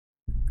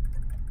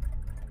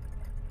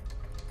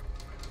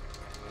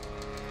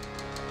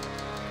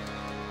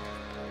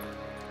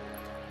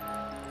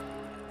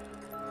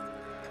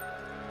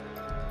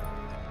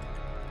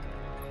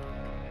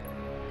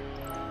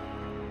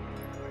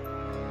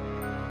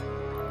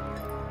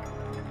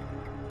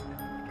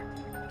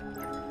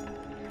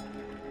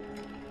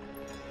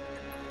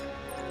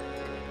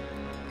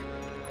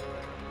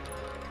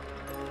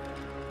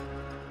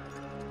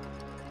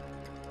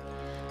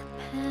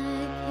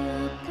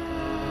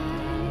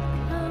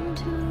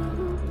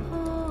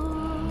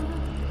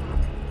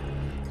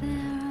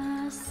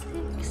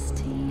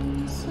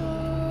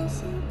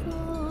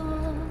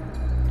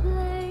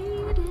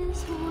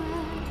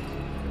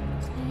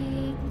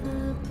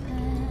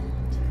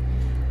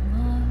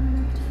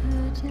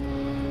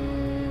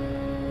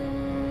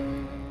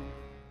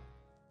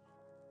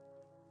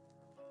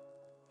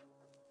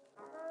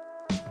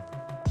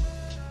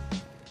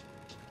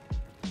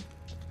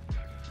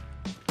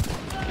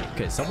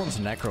Okay, someone's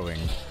necroing.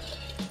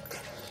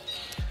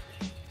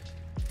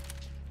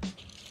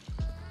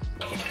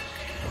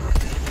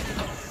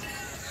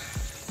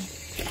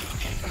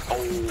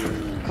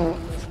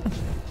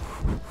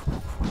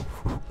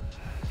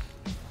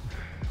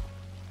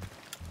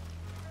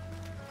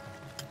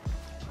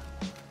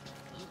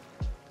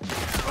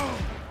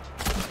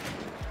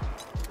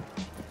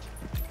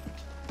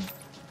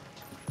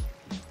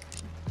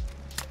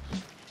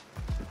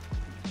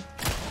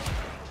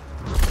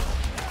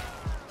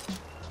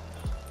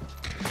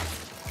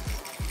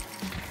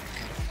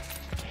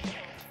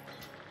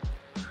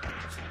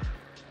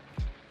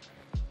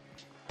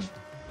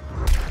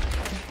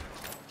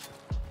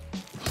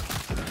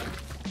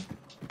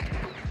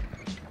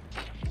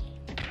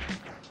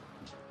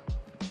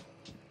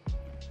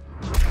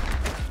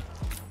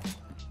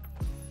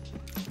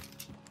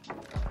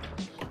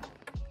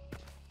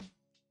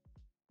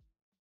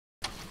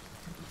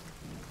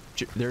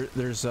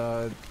 There's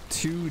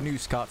two new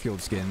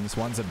Scottfield skins.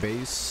 One's a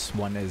base,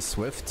 one is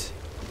Swift.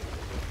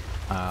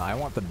 I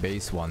want the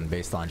base one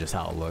based on just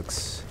how it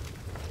looks.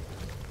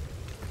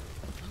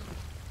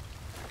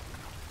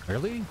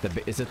 Really?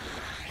 Is it?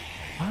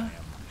 What?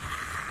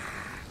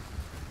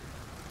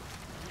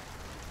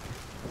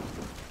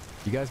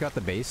 You guys got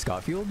the base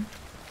Scottfield?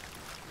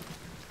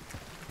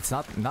 It's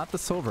not the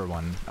silver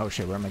one. Oh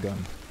shit, where am I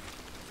going?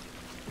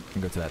 I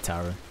can go to that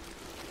tower.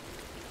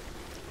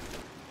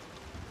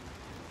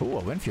 Ooh, a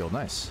Winfield,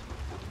 nice.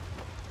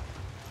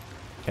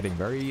 Getting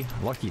very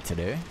lucky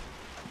today.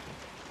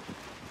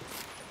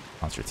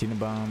 Monster Tina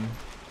Bomb.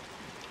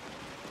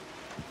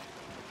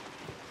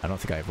 I don't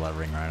think I have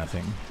levering or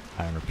anything.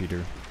 Iron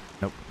Repeater.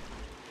 Nope.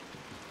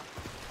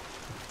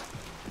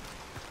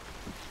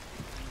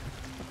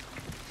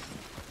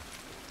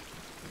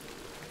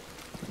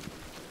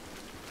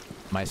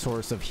 My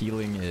source of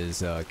healing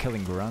is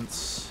killing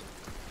grunts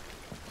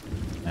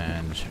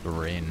and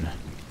rain,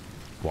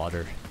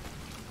 water.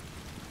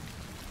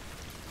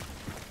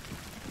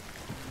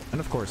 And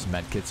of course,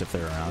 medkits if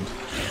they're around.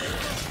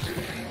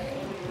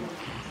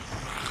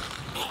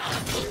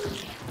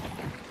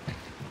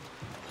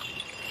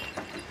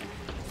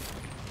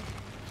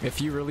 If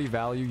you really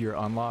value your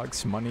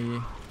unlocks, money,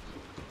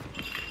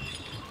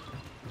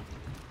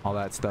 all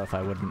that stuff,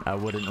 I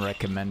wouldn't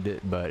recommend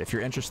it. But if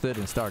you're interested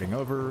in starting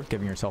over,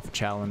 giving yourself a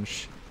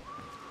challenge,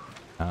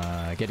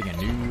 getting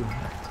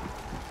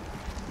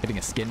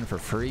a skin for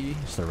free,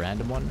 just a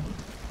random one,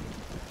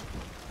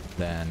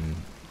 then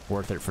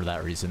worth it for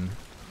that reason.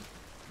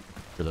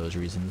 For those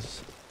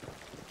reasons.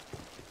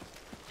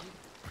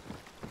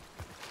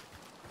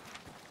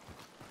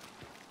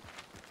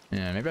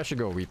 Yeah, maybe I should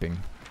go Weeping.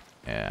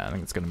 Yeah, I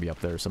think it's gonna be up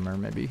there somewhere,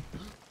 maybe.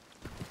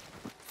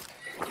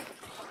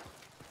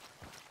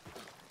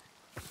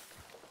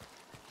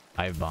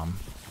 Hive Bomb.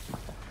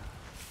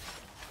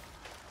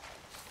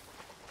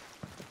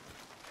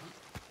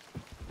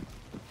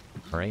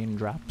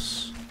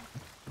 Raindrops.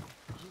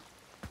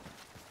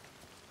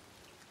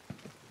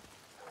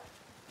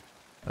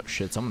 Oh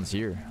shit, someone's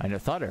here. I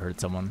thought I heard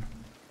someone.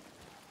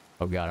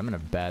 Oh god, I'm in a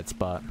bad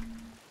spot.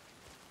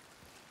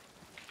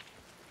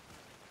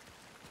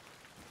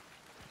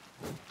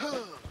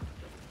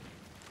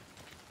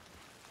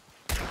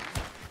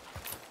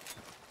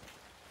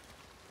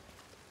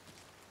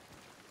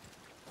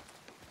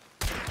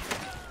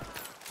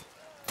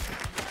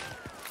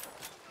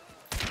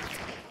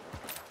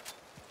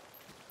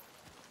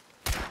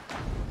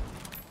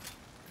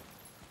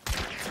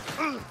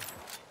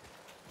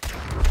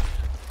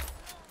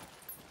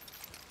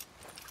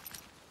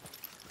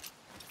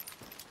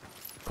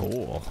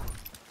 Cool.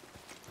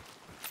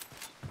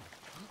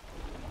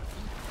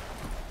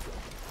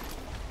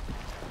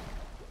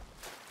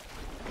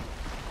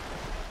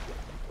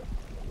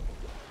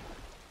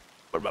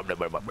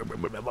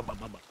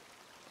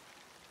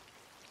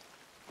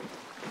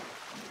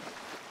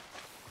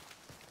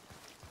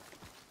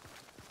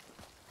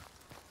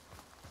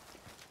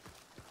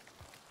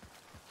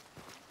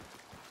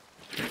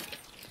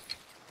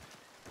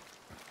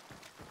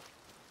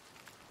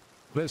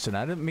 Listen,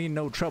 I didn't mean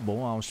no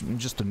trouble. I was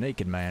just a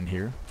naked man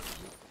here.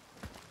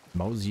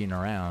 Moseying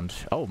around.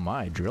 Oh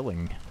my,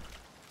 drilling.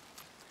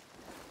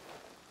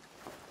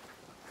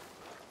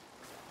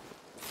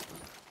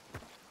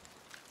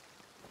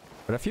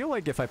 But I feel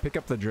like if I pick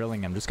up the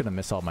drilling, I'm just gonna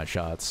miss all my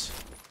shots.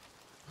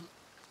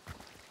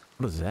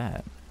 What is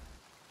that?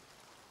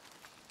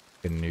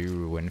 A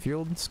new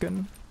Winfield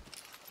skin?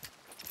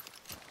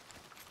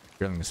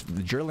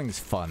 Drilling's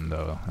fun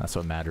though. That's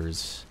what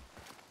matters.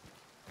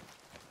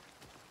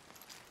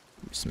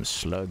 Some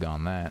slug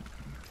on that.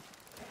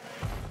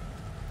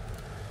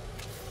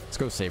 Let's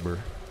go Saber.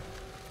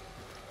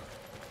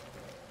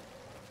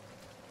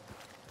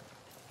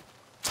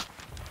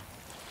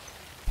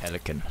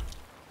 Pelican.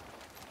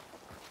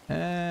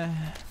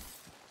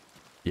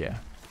 Yeah.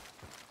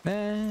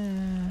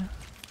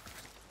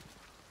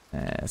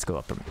 Let's go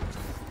up from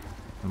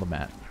the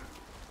mat.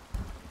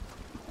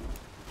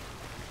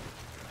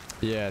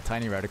 Yeah,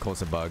 tiny reticle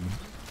is a bug.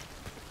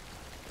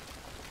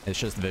 It's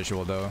just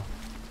visual though.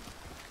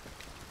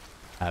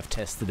 I've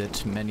tested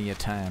it many a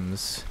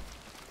times.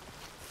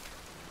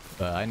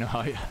 I know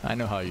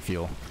how you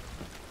feel.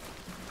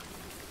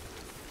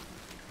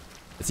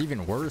 It's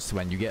even worse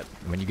when you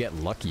get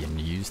lucky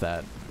and you use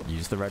the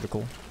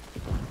reticle.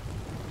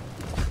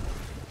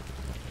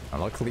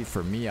 Luckily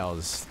for me, I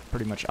was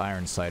pretty much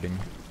iron sighting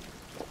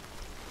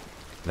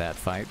that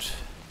fight.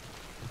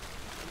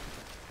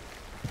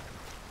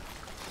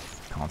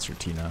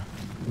 Concertina.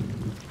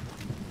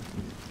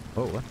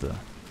 Oh, what the?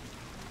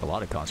 A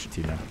lot of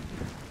concertina.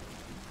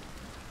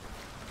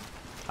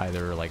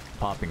 Either like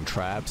popping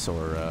traps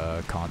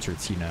or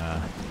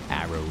concertina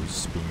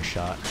arrows being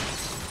shot.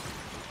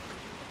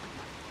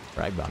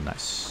 Ragbound,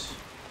 nice.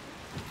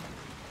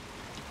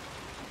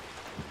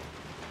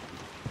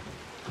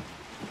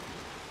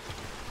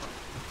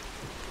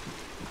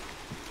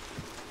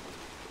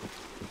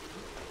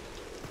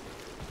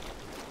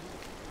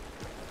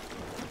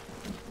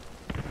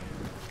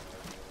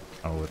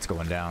 Oh, it's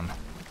going down.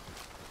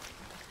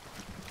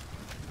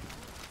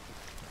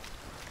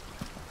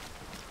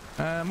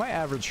 My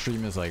average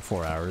stream is like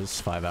 4 hours,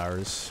 5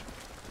 hours.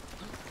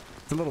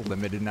 It's a little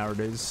limited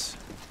nowadays.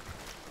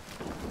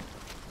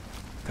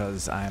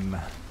 Because I'm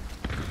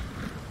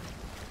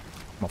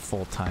a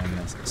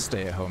full-time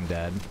stay-at-home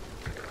dad.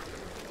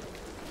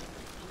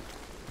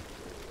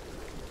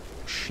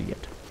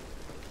 Shit.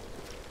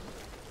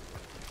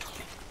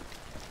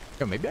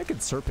 Yo, maybe I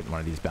could serpent one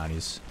of these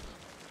bounties.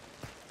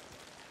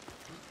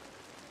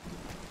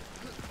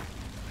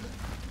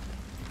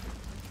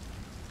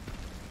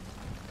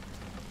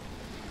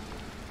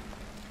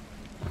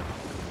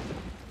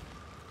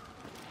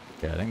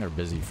 Yeah, I think they're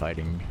busy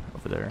fighting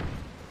over there.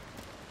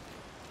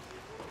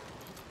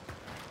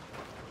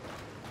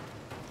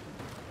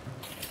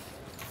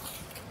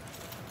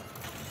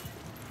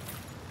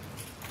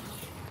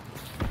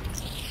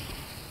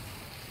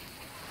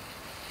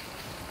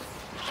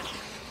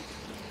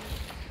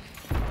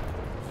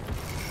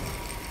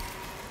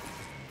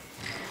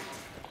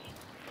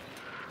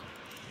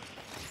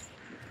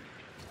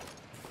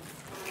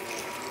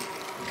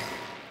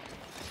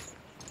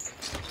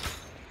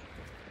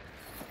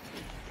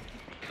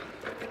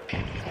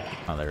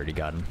 Oh, they already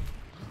got him.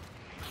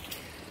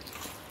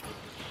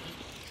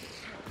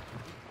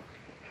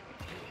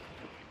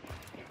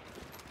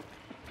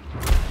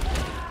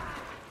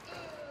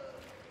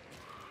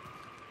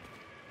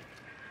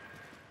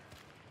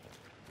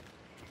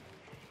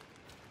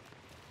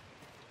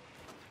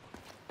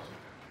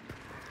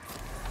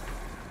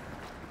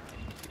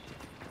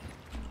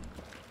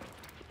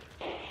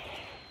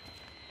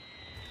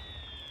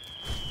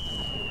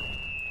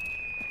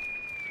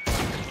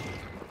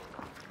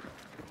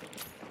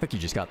 I think you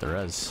just got the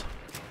res.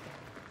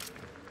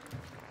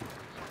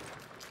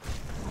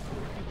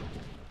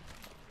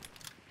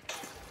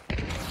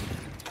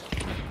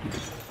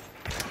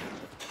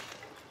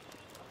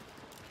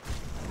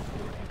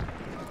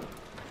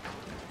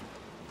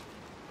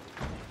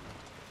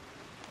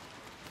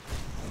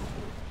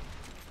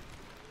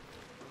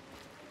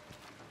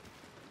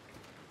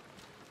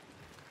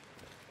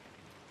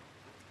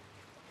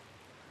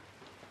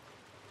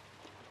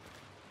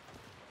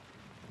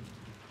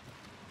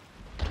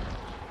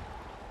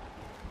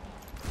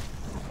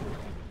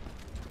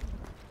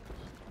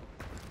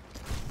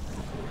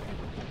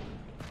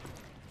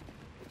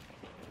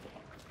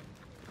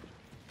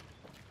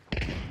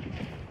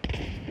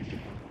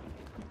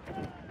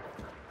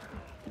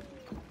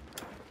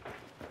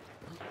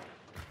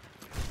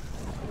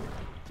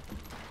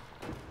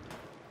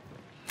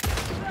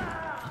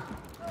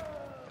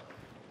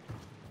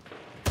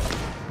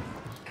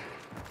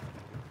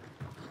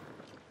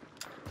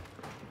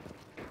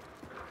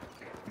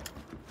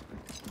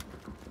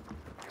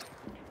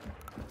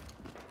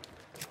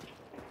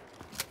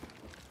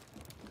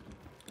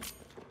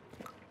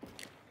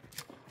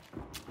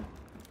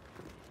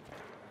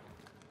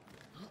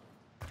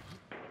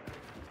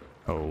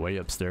 Oh, way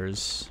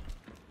upstairs.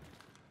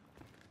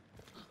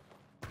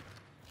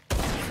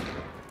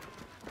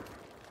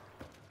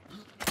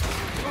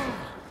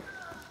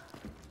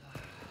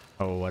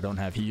 Oh, I don't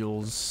have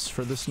heals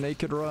for this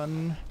naked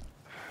run.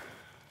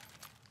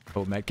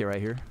 Oh, medkit right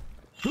here.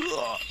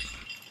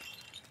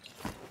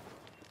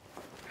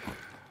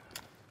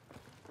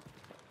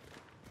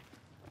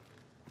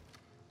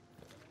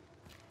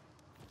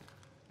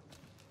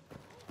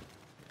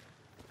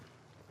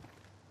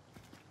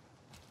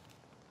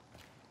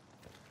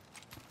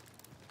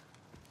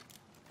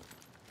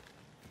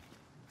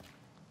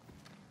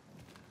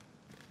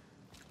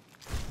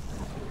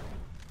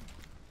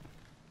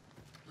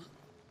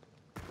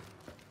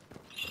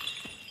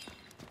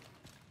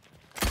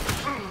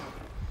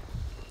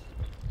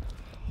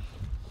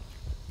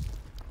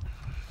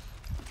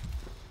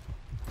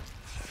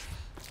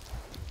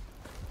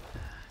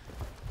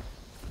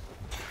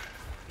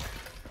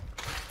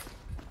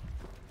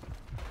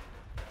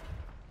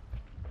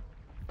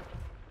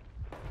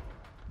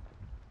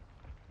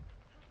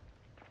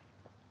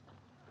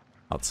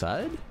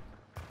 Outside?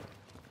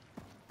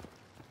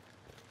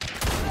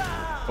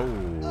 Oh,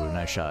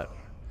 nice shot.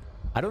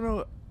 I don't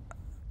know.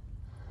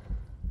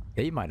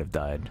 They might have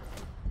died.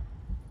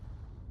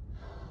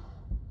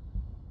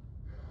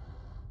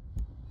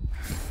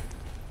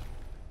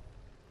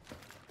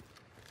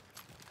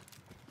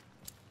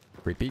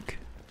 Free peek.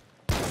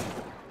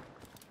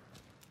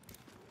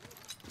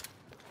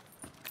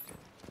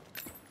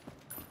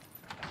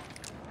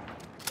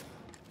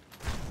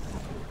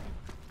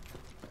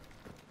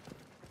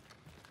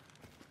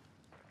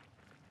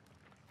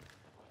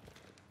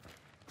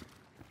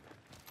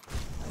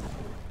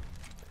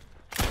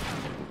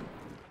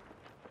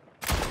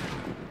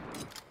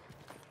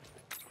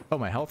 Oh,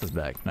 my health is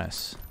back.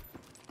 Nice.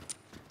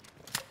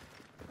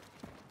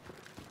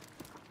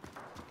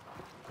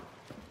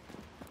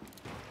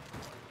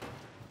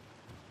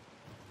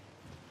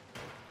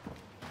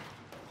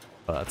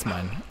 Oh, that's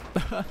mine.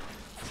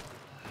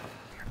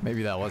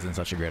 Maybe that wasn't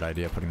such a great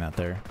idea putting that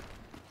there.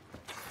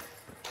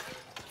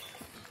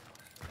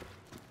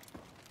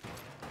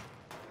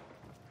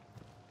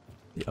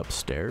 The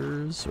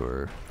upstairs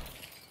or...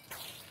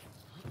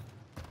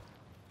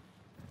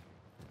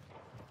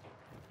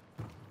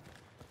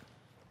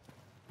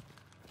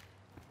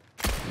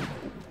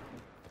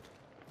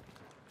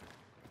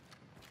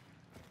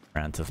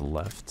 ran to the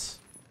left.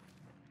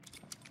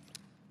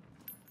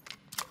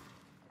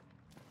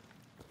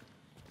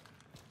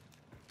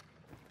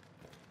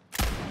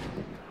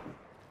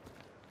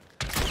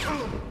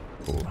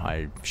 Oh,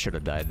 I should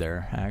have died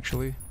there,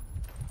 actually.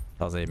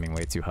 I was aiming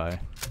way too high.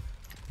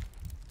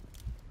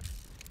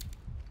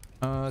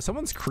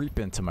 Someone's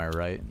creeping to my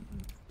right,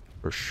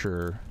 for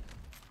sure.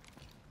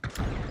 I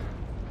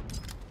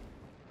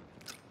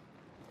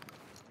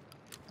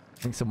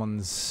think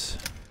someone's...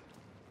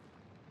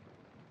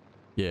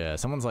 Yeah,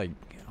 someone's like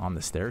on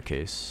the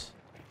staircase.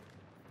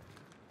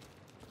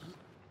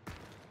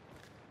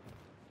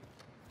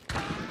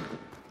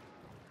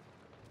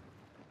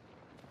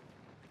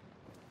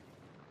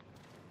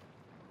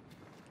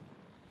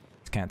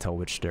 Can't tell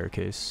which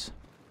staircase.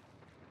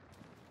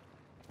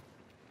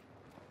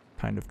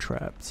 Kind of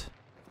trapped.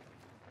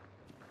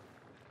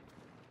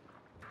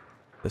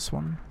 This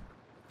one?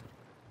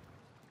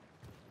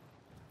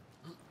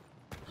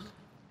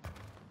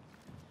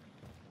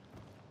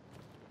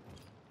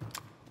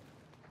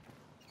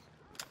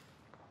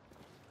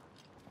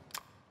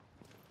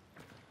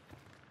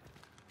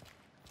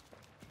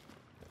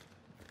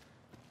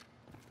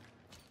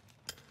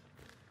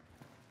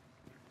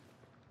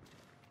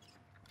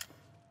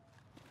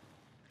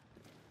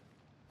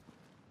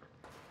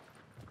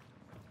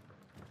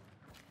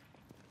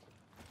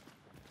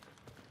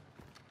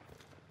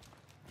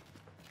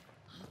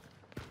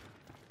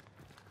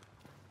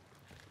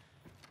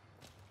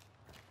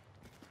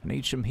 I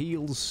need some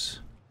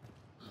heals.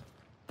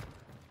 I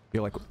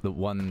feel like the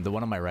one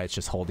on my right's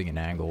just holding an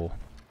angle.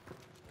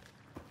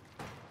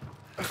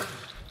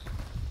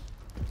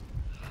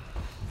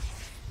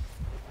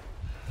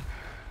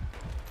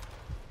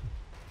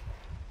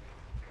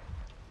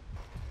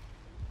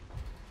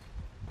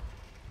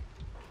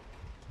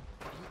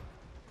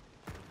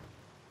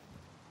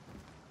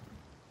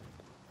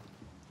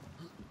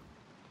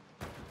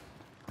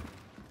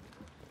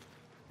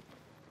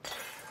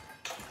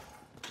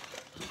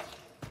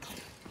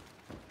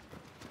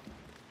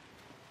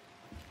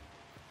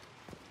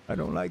 I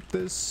don't like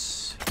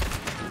this.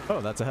 Oh,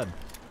 that's a head.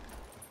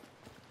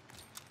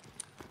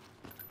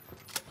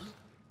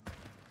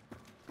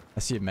 I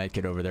see a med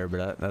kit over there,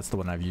 but that's the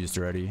one I've used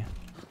already.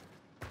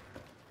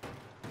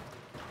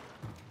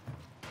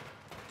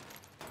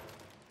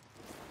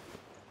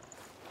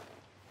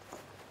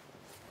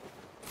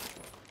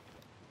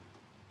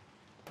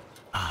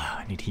 Ah,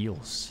 I need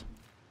heals.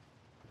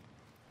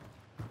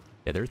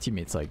 Yeah, their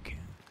teammates like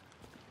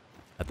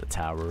at the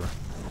tower.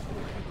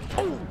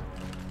 Oh!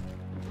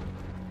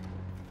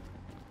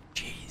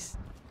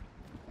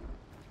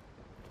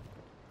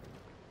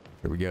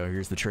 Here we go,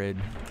 here's the trade.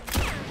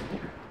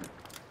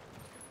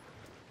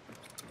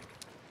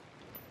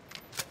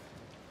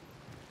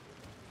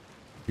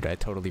 Dude, I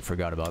totally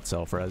forgot about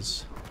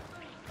self-res.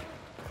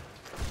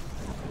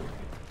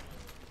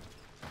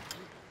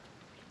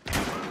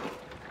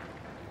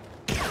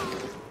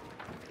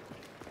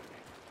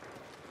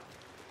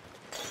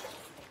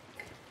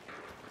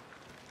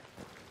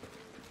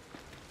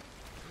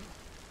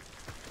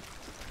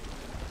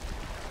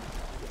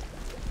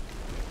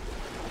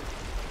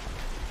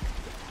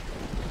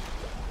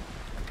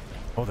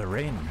 Oh, the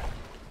rain.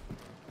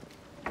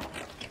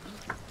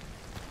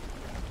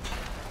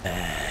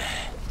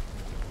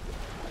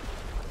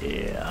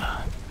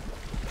 Yeah.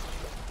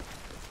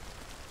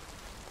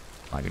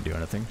 I can do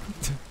anything.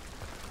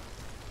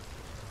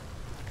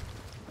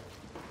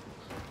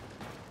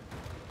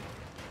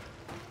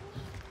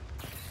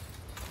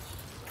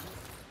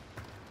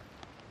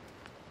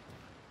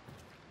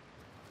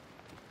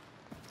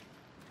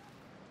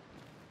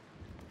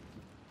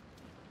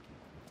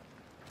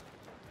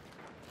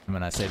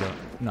 When I say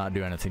don't not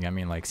do anything, I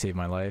mean like save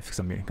my life, because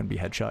I'm gonna be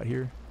headshot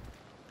here.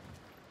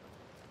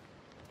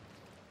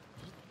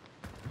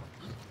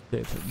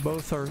 They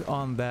both are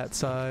on that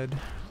side.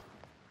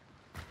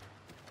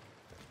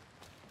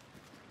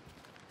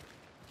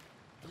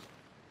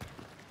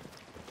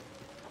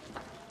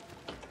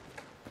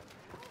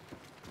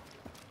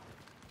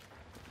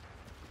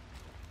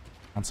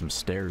 On some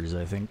stairs,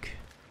 I think.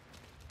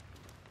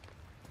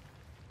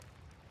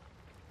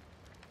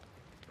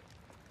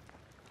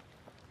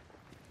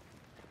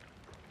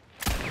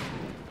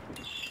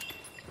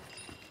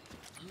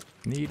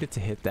 Needed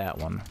to hit that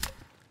one.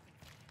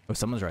 Oh,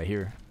 someone's right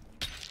here.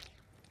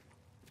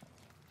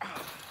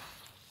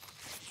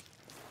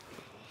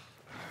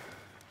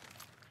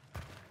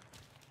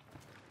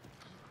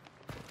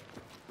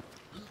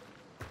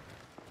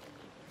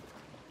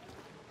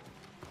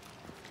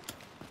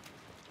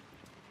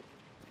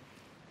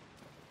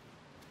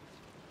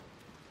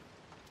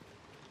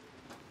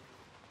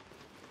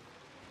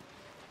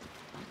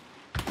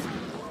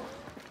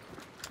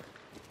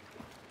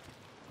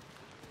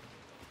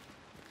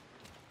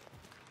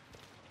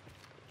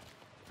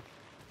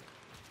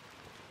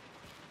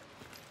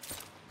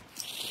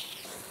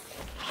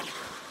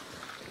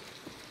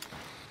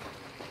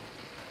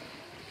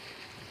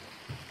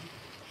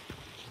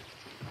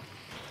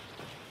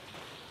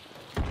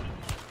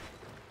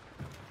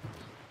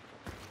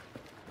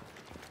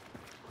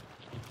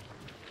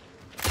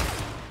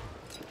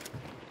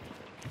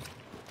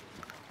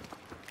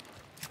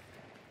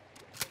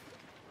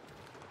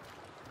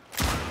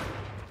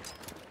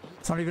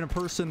 It's not even a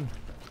person.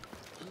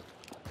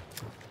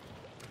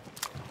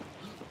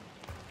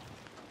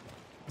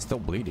 Still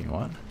bleeding,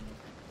 what?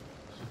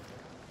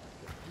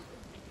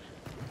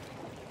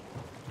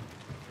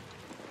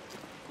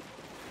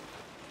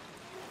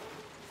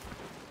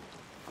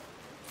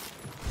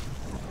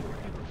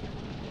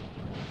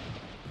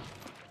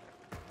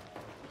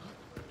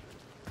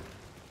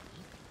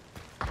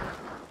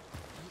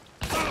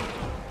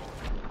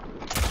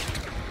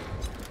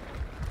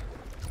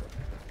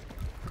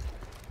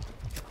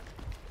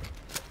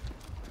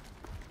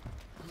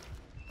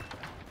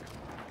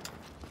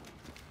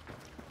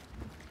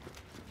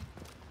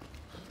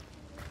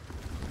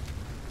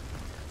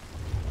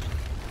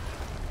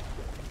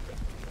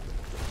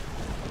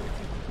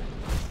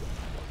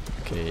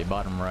 Okay,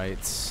 bottom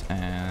right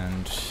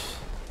and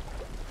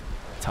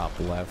top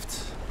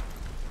left.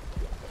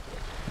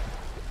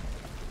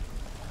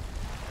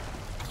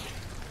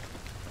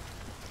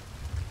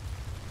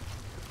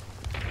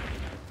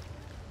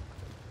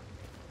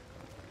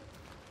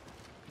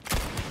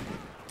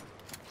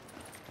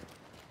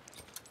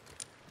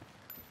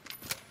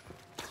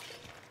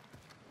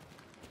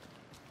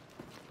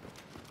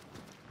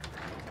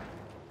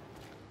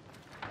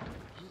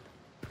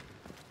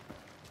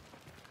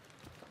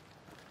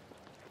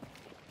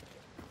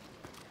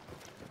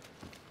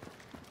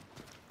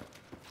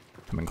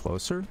 Coming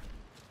closer.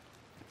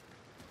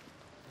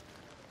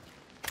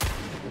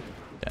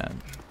 Yeah.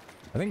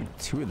 I think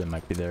two of them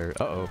might be there.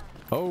 Uh-oh.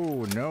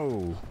 Oh,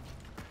 no.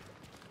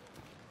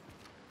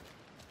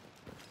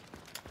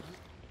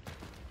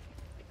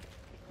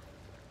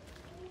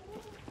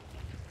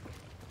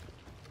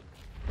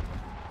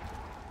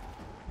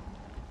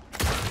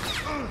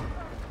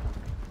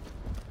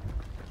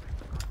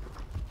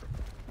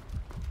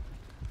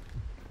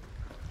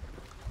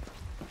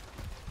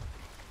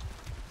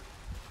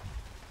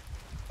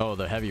 Oh,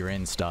 the heavy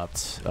rain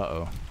stopped.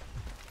 Uh-oh.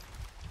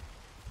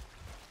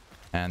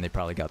 And they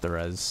probably got the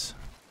res.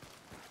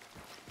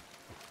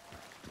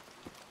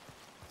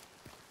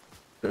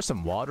 There's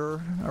some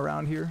water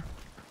around here.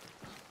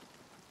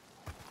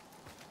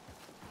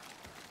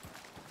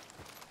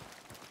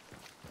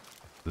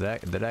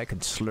 That I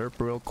could slurp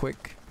real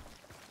quick.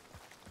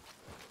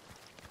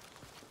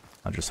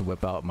 I'll just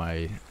whip out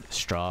my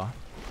straw.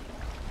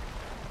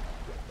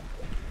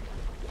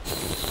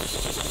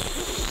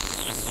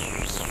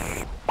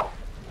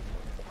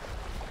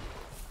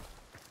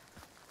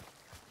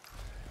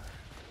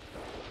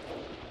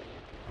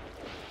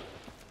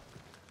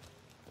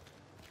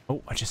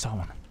 Oh, I just saw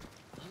one.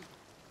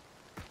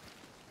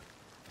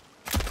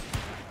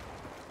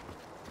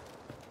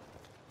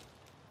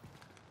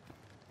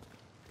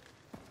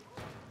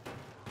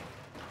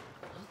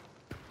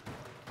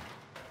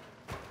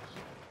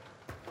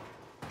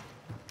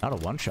 Not a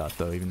one-shot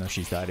though, even though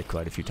she's died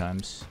quite a few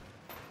times.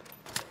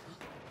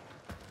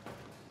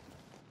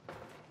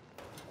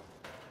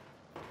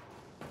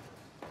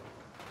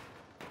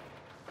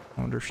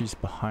 I wonder if she's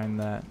behind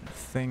that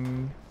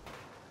thing.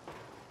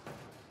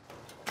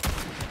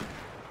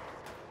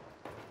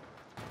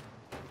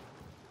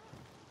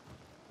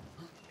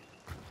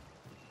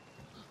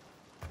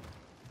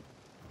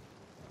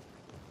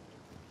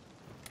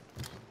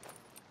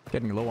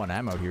 Getting low on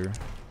ammo here.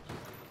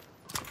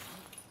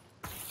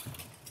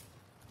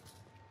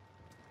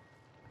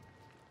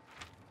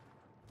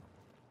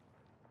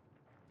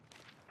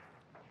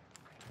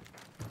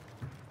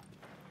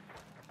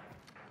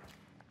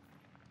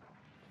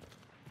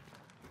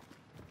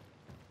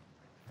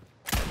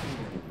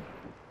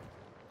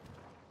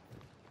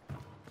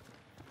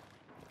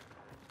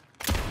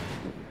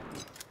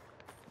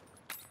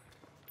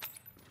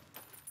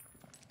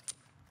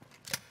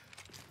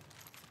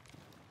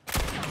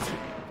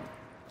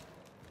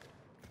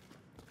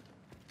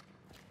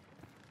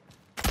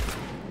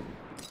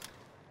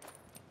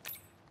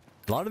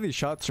 A lot of these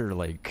shots are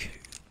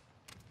like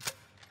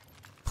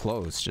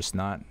close, just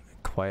not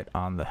quite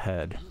on the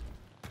head.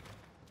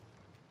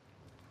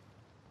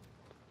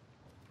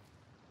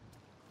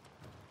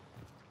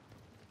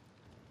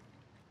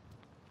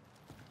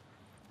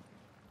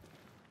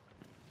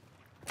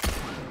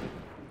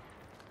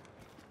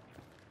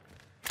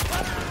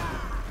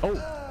 Oh!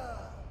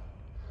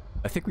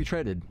 I think we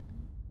traded.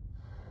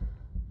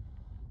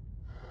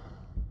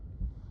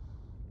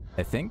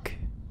 I think.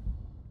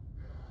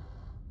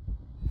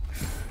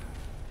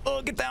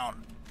 Oh, get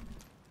down!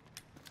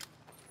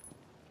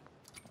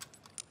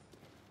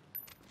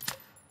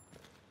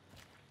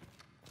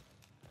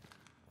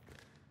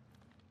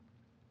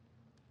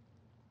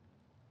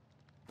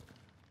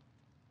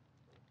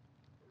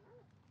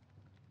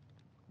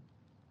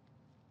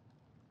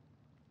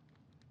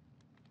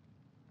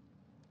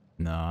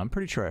 No, I'm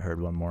pretty sure I heard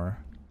one more.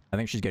 I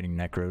think she's getting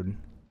necroed.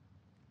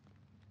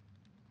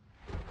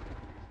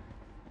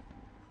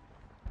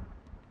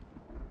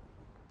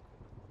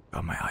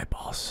 Oh, my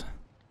eyeballs.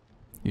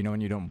 You know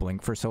when you don't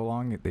blink for so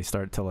long, they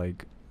start to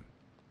like...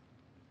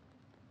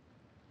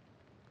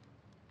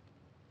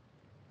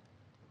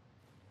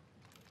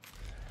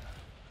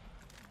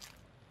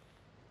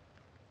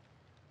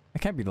 That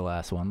can't be the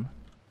last one.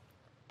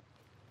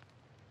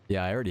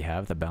 Yeah, I already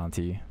have the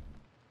bounty.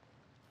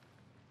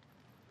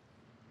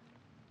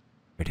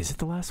 Wait, is it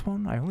the last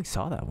one? I only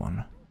saw that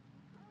one.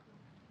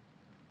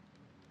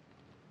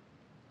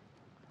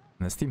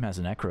 And this team has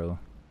an Necro.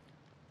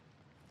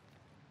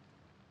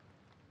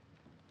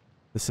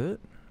 This it?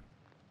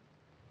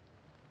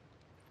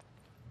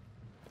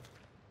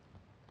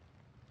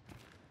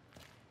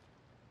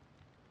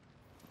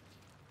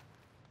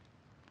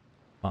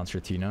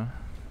 Concertina.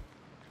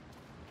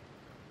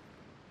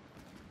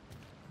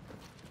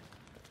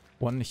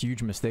 One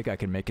huge mistake I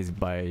can make is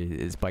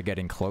by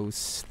getting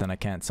close. Then I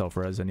can't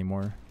self-res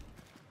anymore.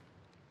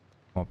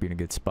 Won't be in a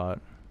good spot.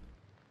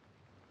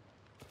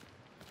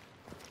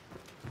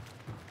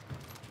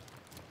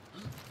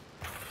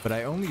 But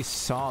I only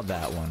saw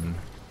that one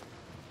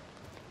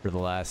for the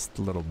last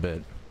little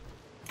bit.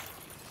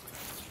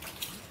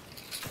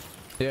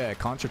 Yeah,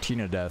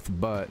 concertina death,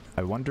 but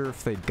I wonder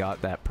if they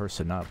got that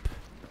person up.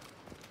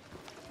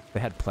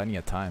 They had plenty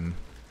of time.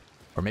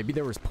 Or maybe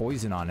there was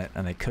poison on it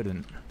and they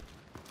couldn't.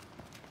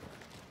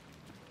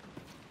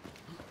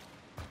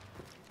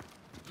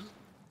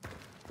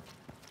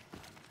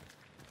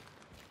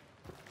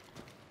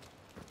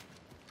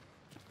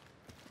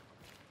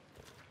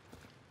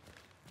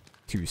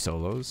 Two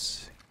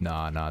solos?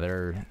 Nah,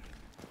 they're...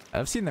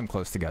 I've seen them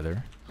close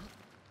together.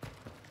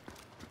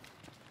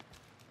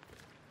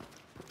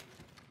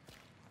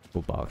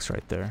 Full box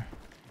right there.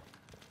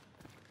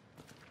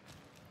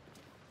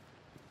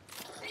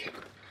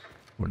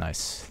 Oh,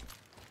 nice.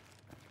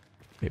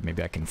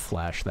 Maybe I can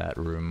flash that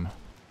room.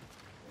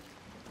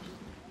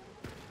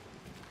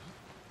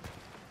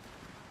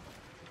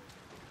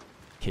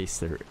 In case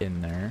they're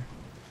in there.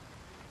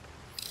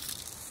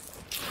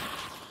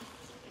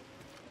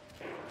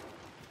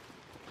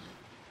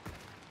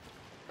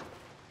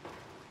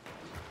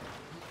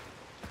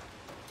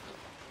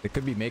 They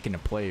could be making a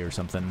play or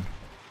something.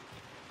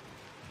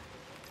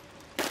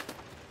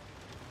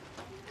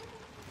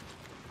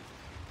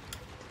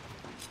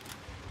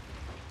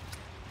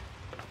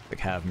 Like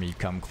have me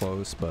come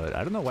close, but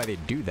I don't know why they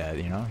do that,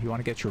 you know? You want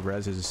to get your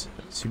res as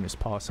soon as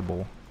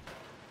possible.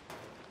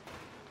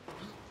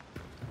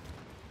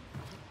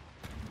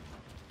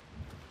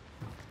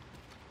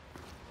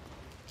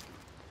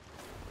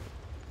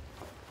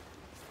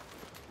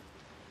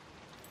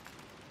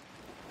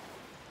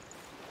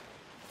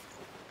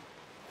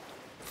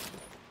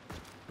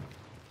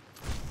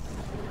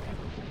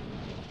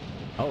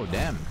 Oh,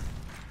 damn.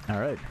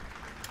 Alright.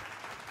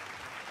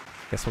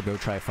 Guess we'll go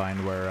try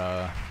find where,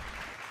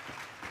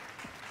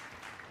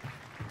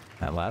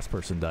 that last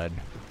person died.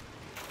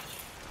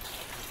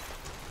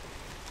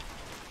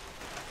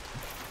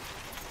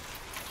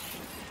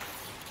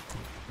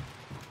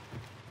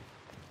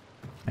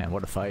 Man,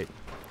 what a fight.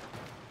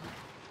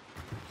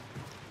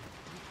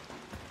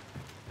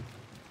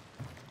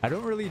 I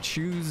don't really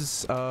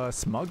choose,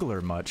 Smuggler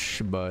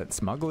much, but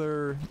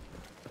Smuggler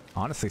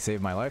honestly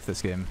saved my life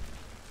this game.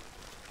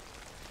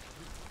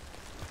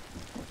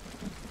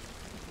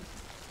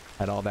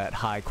 Had all that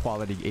high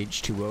quality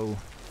H2O.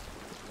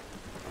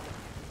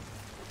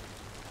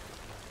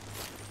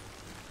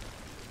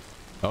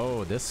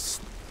 Oh, this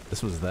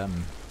was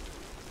them.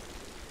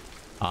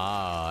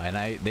 Ah,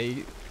 and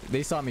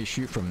they saw me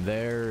shoot from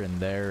there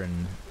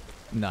and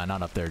no,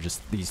 not up there,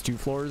 just these two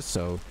floors,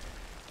 so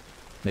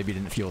maybe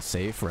didn't feel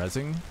safe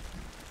rezzing.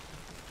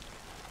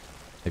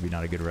 Maybe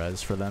not a good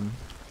res for them.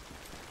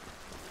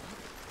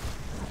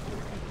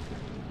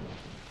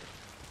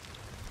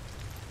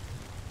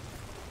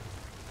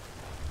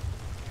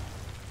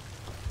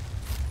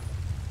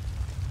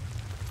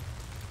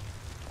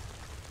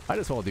 Might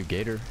as well do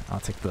Gator.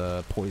 I'll take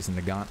the poison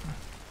to Gaunt.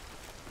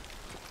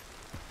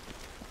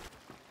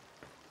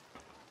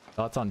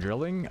 Thoughts on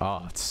drilling?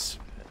 Oh, it's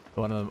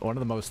one of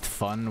the most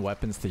fun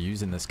weapons to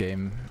use in this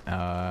game,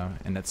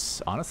 and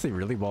it's honestly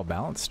really well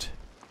balanced.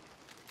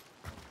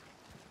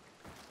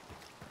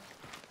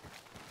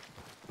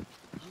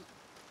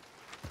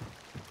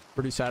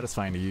 pretty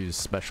satisfying to use,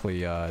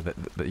 especially the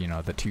you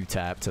know, the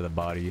 2-tap to the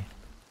body.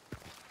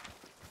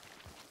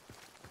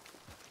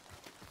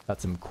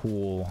 Got some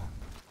cool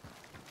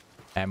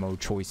ammo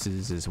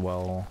choices as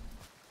well.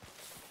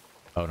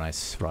 Oh,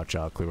 nice raw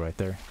jaw clue right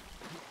there.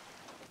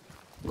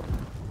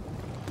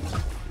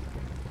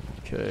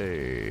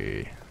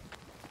 Okay.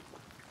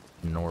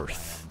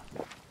 North.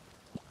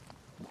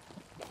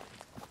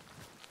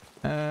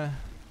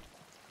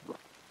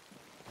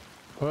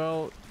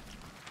 Well,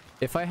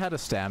 if I had a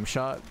stam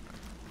shot,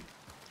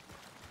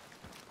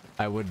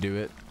 I would do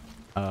it.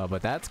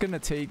 But that's gonna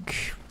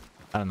take,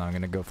 I don't know, I'm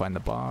gonna go find the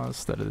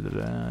boss.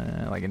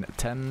 Like in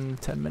 10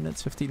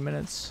 minutes, 15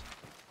 minutes.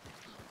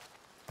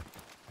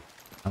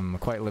 I'm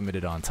quite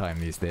limited on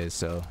time these days,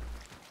 so.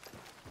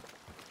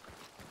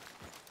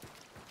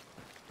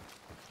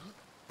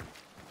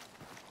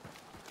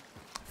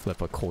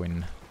 Flip a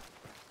coin.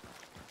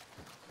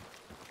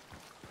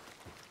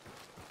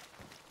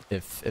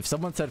 If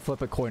someone said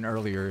flip a coin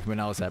earlier when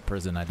I was at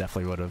prison, I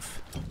definitely would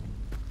have.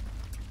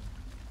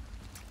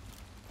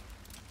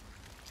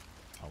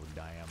 Oh,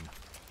 damn.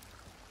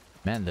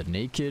 Man, the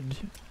naked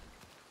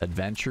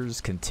adventures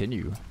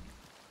continue.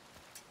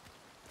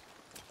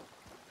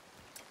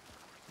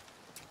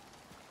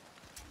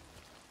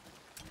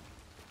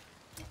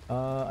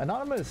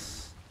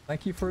 Anonymous,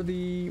 thank you for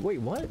the... Wait,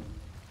 what?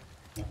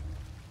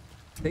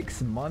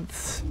 6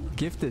 months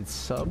gifted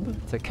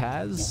sub to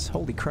Kaz?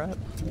 Holy crap.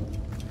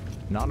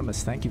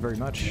 Anonymous, thank you very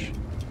much.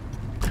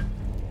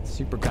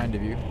 Super kind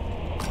of you.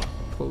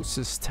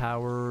 Closest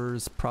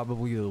towers,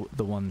 probably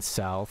the one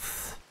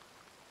south.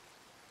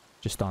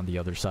 Just on the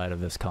other side of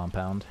this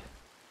compound.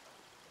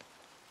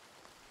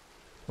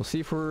 We'll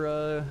see if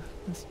we'll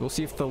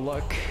see if the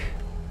luck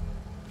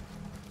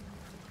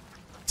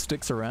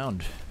sticks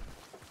around.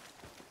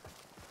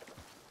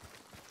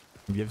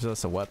 It gives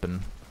us a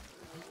weapon.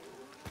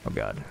 Oh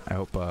god, I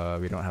hope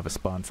we don't have a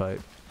spawn fight.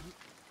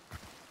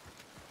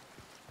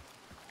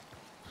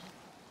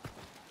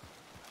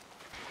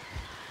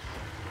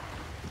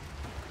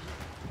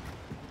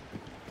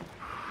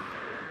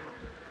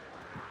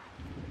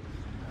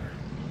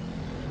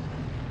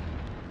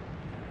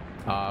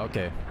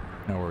 Okay.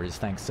 No worries.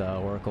 Thanks,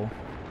 Oracle.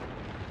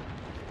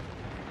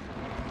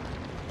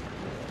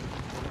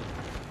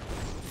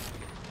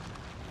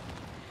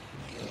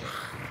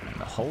 And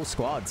the whole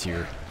squad's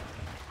here.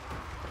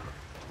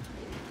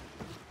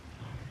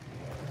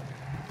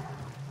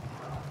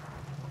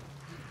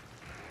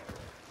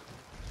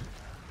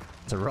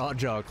 It's a raw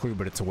jaw clue,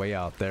 but it's way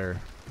out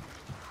there.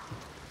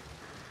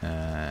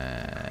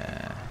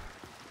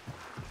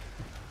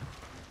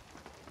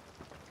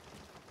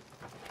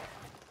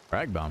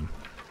 Frag bomb.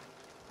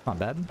 Not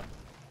bad.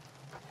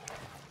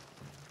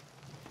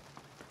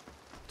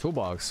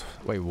 Toolbox.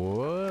 Wait,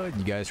 what?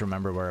 You guys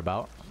remember where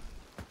about?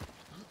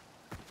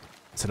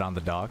 Is it on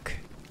the dock?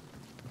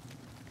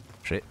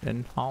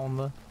 Sitting on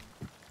the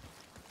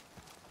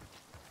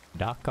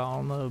dock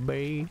on the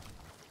bay.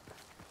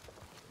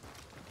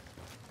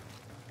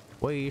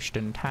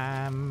 Wasting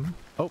time.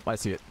 Oh, I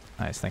see it.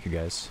 Nice, thank you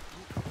guys.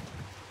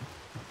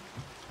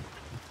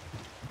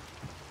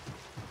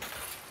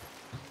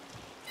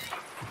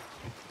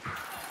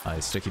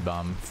 Sticky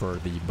bomb for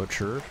the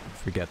butcher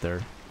if we get there.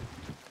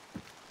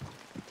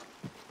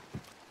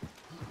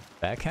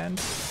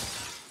 Backhand?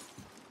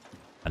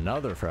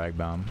 Another frag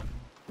bomb.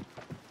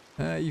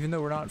 Even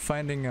though we're not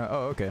finding...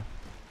 oh, okay.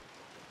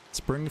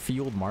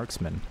 Springfield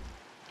Marksman.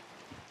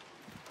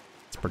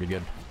 It's pretty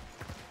good.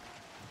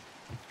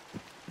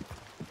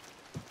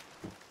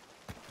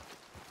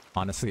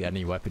 Honestly,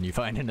 any weapon you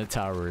find in a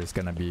tower is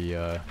gonna be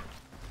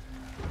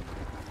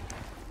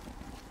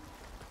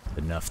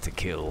enough to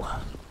kill.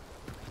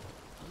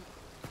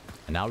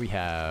 And now we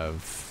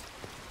have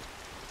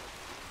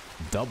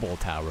double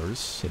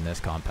towers in this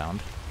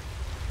compound.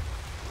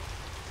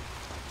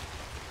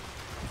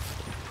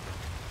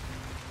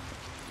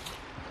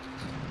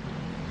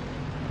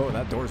 Oh,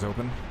 that door's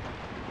open.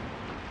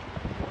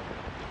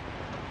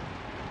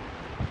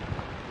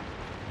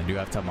 I do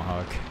have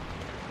Tomahawk.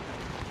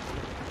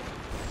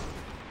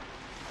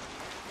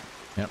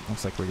 Yep,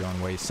 looks like we're going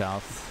way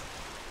south.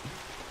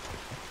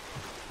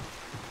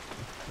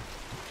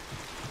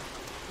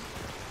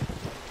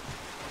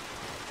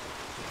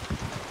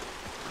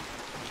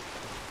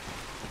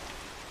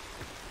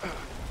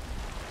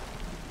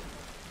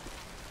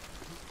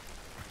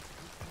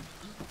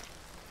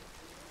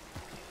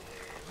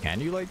 Can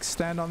you, like,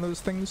 stand on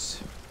those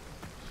things?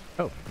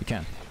 Oh, you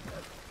can.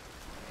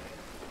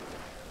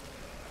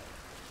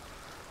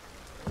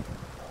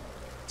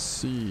 Let's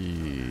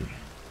see.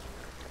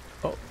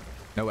 Oh,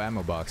 no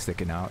ammo box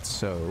sticking out,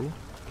 so...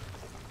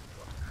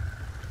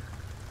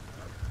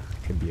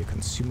 Could be a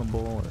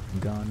consumable, a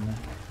gun,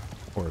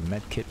 or a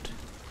med kit.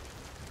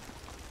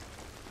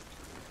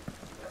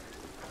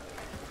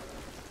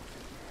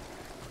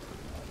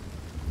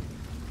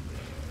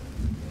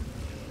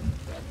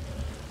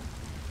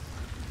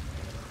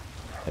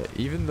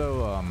 Even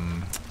though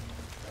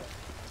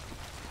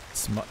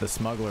the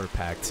smuggler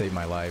pack saved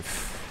my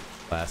life,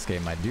 last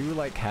game. I do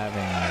like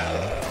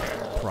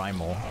having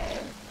primal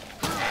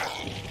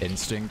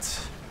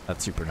instinct.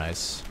 That's super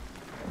nice.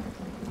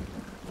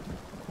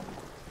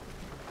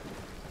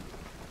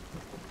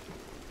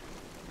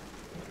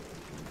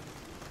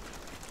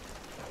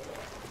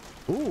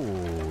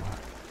 Ooh,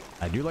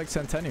 I do like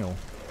Centennial.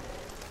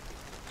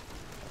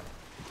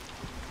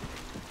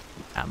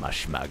 I'm a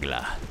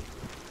smuggler.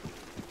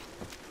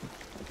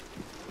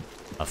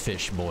 A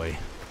fish boy.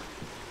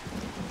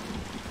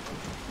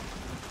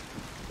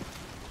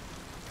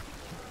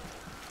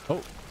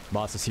 Oh,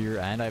 boss is here,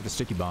 and I have a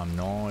sticky bomb.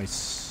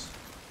 Nice.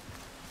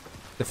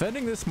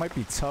 Defending this might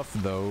be tough,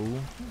 though,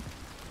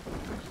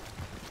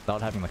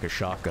 without having, like, a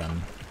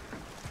shotgun.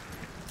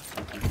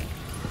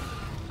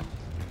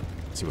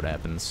 Let's see what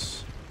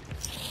happens.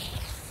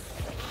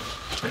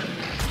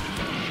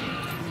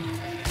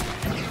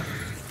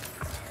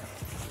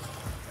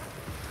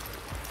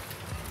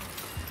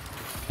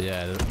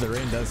 Yeah, the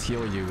rain does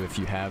heal you if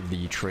you have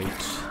the trait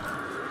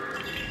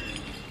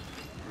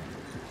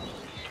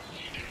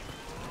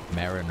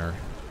Mariner.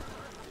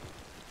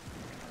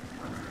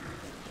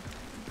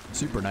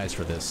 Super nice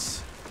for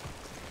this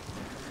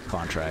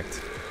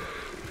contract.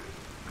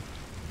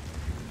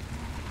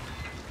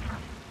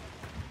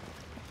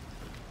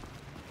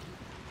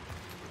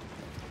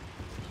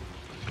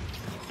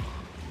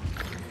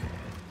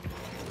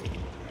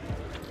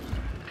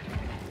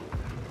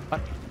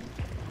 What?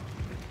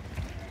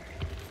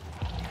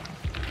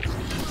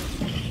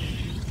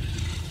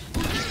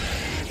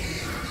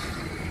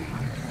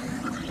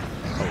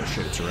 Oh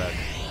shit, it's a red.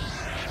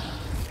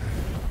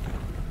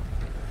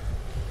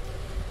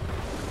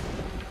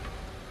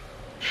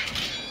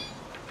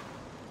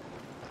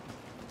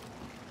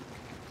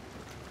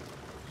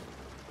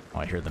 Oh,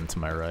 I hear them to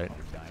my right.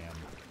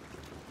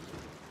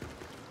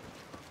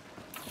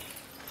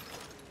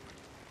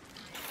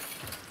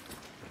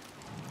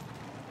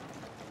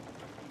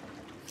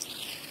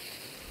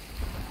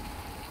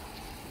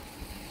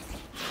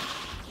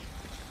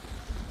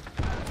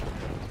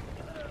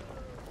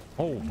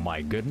 Oh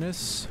my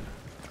goodness.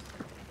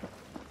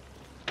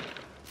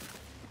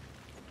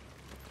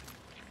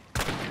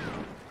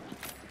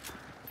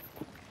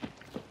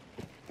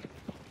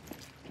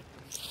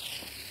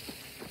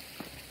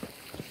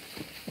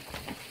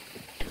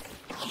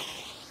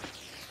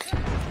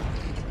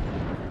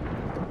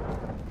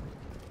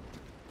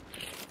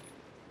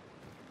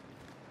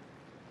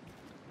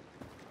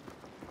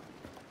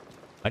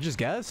 I just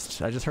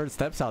guessed. I just heard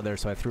steps out there,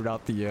 so I threw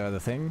out the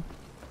thing.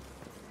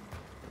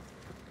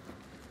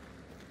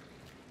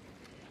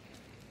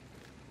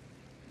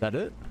 That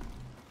it?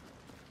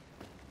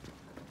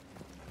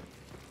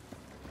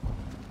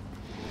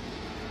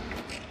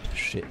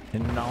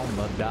 Sitting on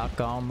the dock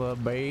on the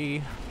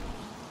bay.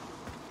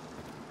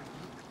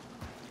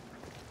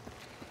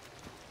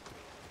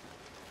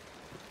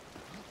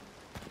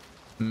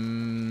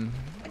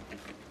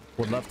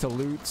 Would love to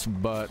loot,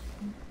 but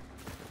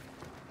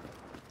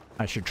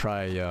I should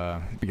try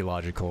be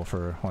logical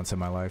for once in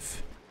my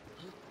life.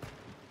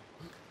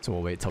 So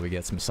we'll wait till we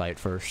get some sight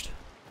first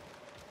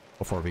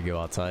before we go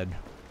outside.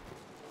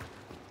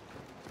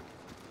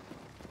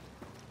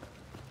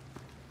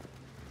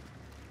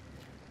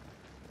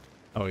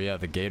 Oh yeah,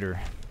 the gator.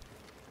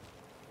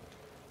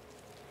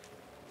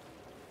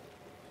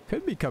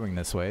 Could be coming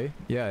this way.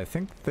 Yeah, I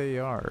think they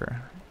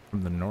are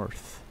from the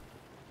north.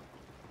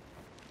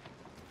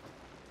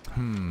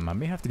 I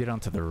may have to get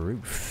onto the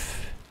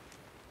roof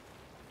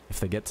if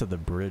they get to the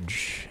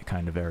bridge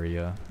kind of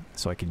area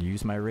so I can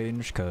use my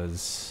range,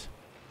 because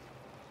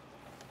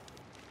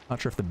not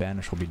sure if the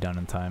banish will be done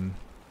in time.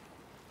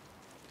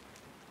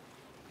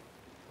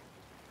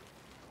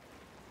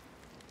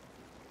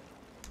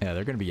 Yeah,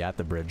 they're gonna be at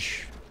the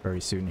bridge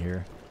very soon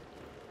here.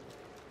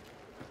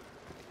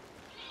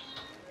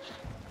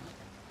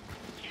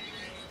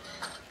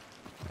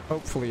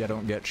 Hopefully I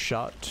don't get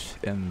shot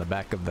in the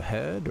back of the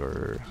head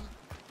or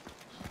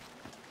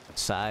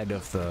side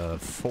of the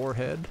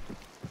forehead.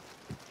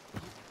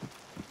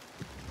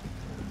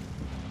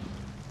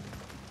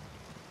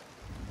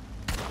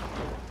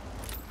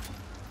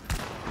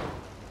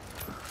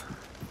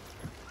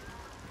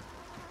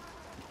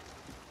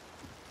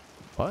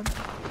 What?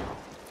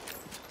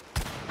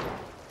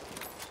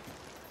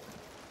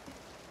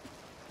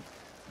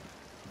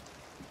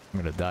 I'm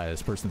gonna die.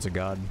 This person's a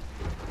god.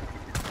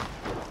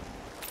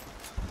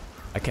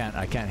 I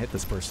can't hit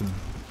this person.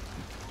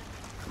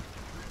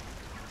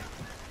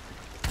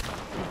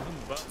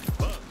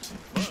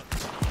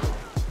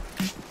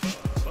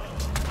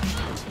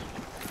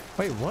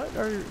 Wait, what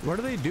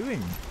are they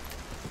doing?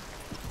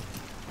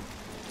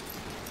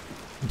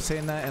 I'm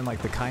saying that in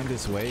like the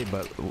kindest way,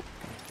 but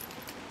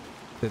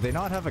did they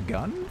not have a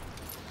gun?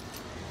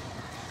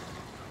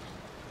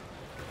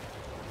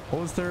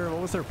 What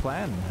was their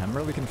plan? I'm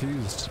really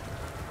confused.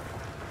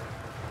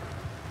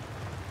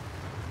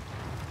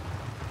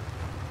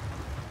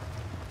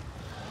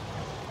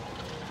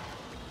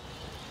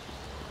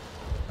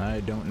 I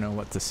don't know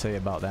what to say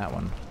about that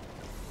one.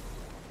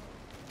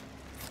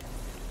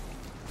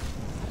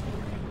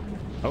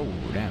 Oh,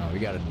 damn, we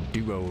got a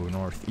duo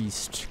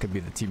northeast. Could be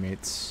the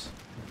teammates.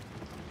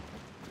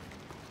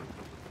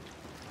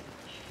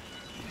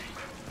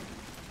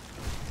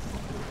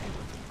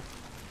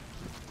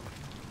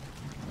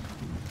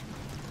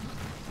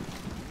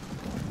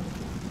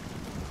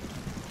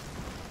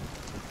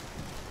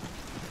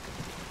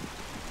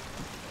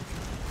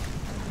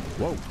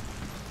 Whoa.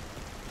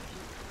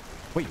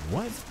 Wait,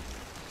 what?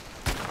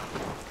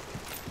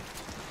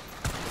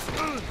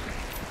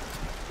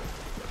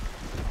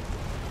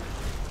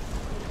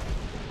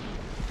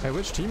 Hey,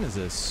 which team is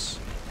this?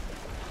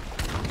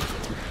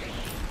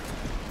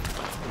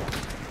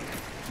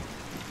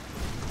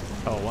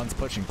 Oh, one's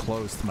pushing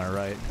close to my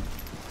right.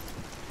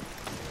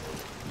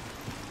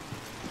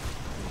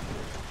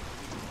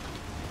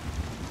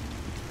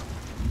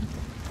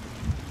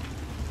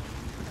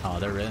 Oh,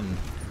 they're in.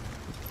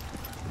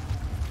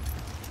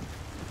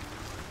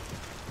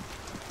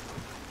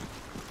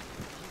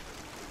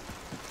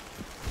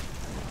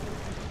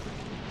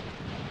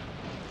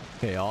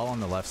 Okay, all on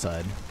the left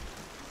side.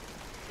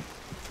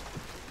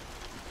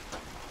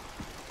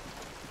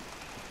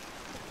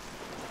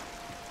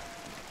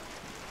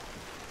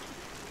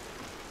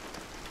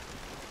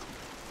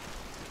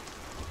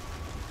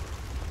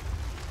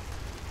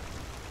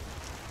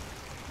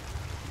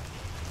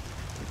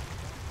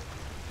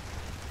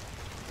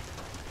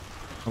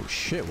 Oh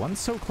shit, one's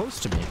so close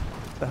to me.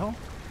 What the hell?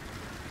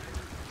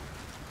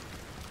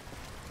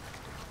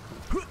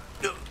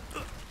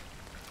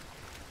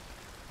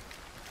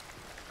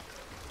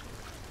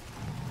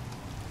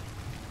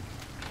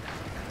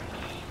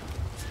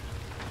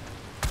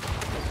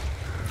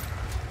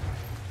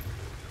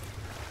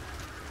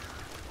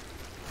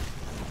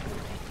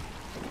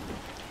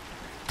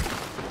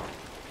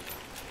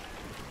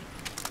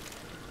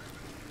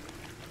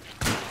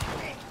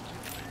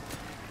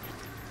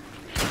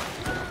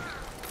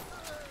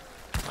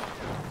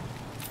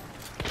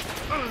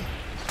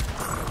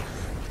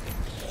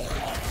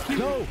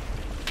 No!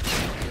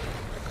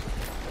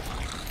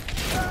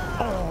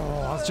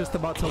 Oh, I was just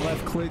about to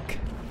left click.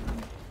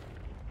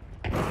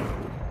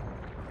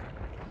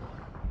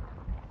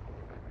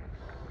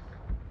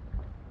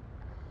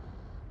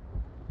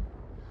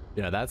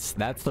 Yeah, that's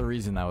the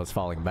reason I was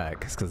falling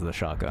back, is because of the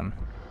shotgun.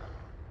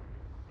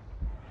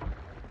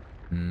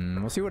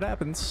 We'll see what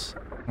happens.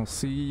 We'll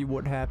see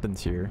what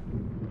happens here.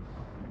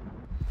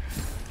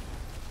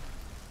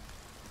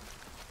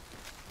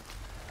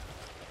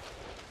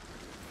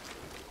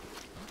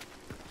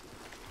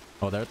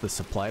 Oh, they're at the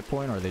supply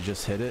point, or they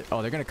just hit it?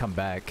 Oh, they're gonna come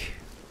back.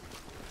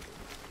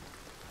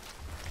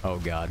 Oh,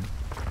 God.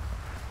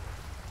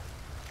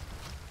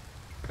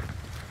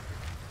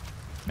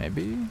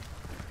 Maybe?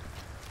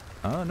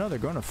 Oh, no, they're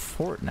going to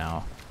fort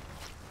now.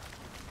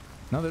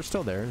 No, they're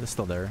still there. They're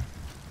still there.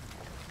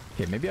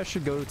 Okay, maybe I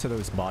should go to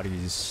those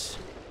bodies.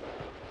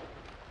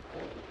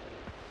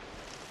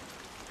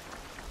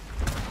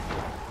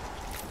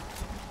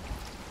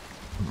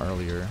 From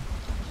earlier.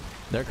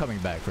 They're coming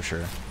back for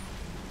sure.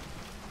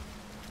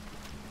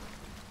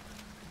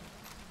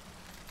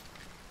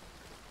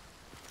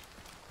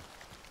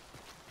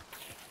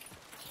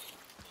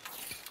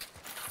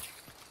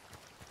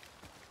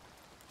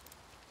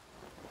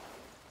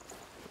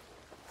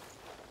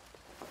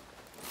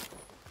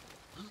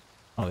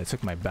 Oh, they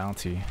took my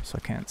bounty, so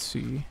I can't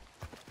see.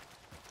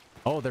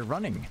 Oh, they're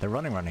running. They're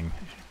running.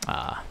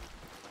 Ah.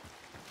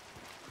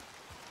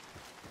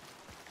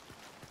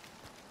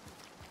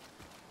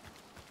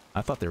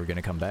 I thought they were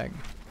gonna come back.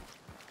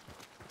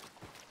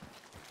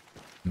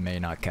 May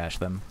not catch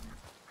them.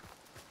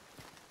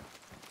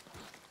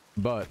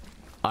 But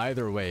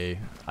either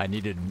way, I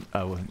needed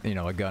a, you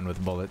know, a gun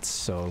with bullets,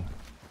 so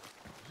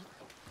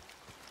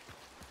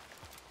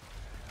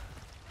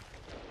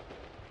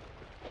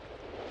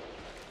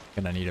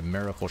gonna need a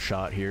miracle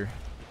shot here.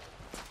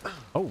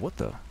 Oh, what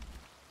the?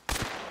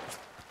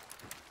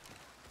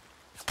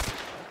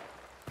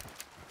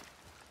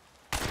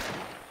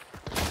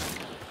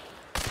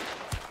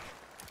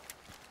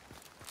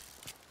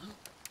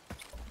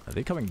 Are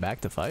they coming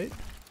back to fight?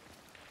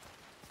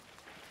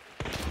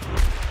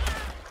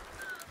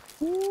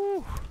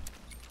 Woo!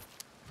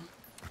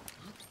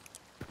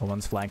 Well,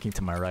 one's flanking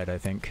to my right, I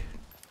think.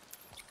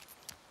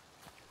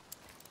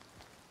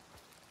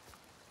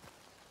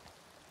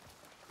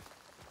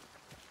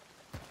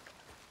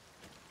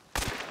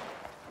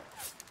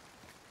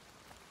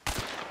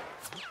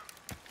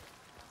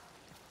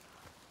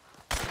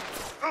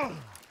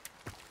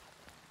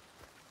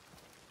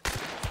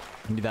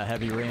 Need that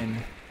heavy rain.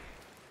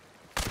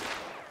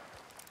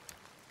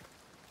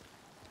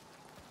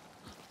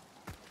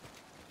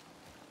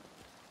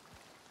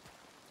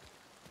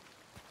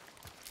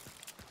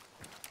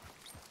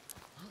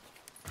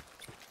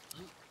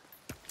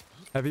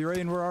 Heavy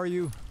rain, where are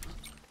you?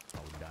 Oh,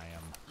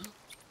 damn.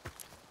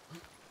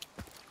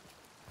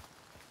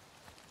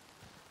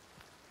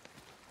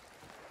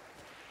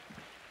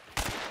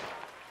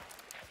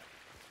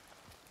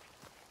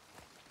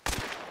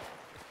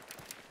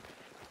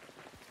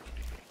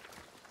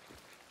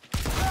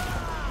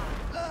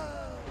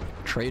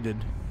 Traded.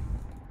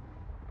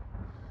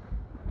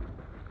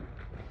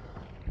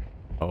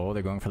 Oh,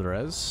 they're going for the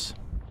res.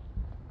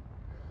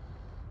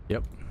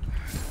 Yep.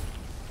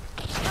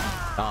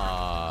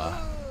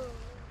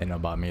 They know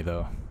about me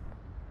though.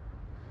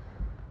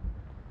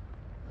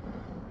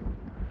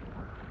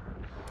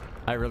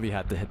 I really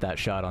had to hit that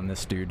shot on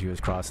this dude who was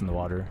crossing the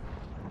water.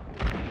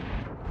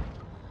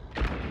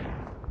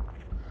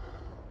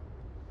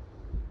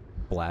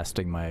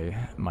 Blasting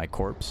my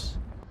corpse.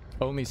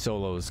 Only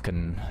solos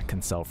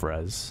can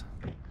self-res.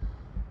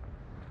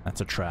 That's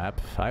a trap.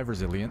 I have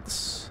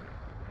resilience.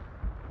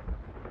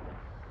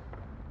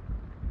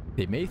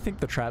 They may think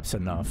the trap's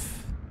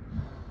enough.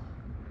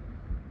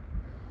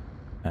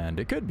 And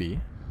it could be.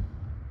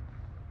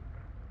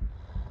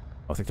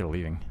 I think they're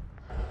leaving.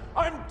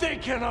 I'm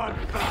thinking I'm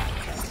back.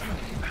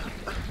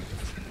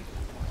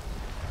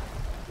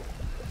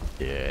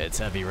 Yeah, it's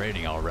heavy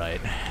raining, all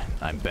right.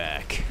 I'm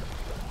back.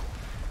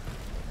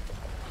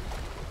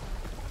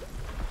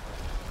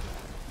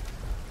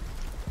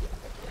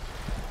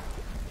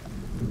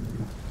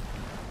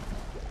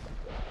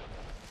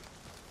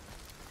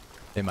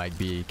 They might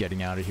be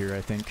getting out of here,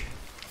 I think.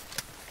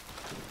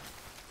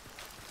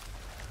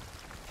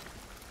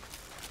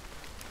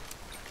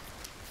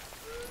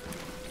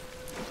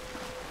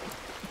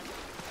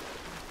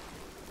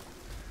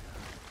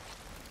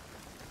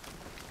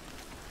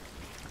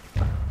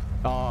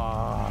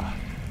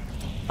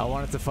 I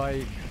wanted to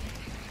fight.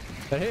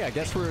 But hey, I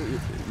guess we're,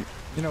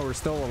 you know, we're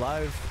still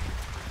alive.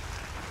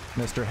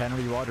 Mr.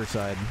 Henry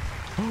Waterside.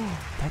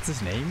 That's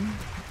his name?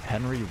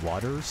 Henry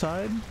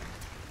Waterside?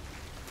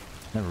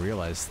 Never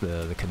realized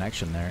the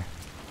connection there.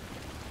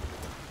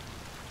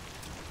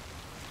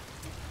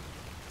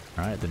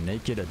 Alright, the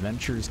naked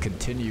adventures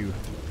continue.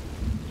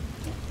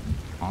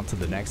 On to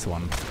the next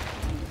one.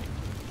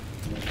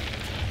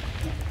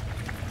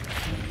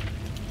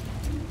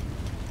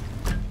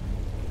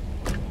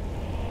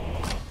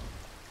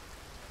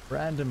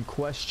 Random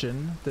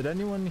question. Did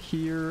anyone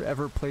here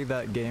ever play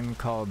that game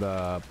called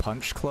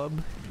Punch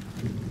Club?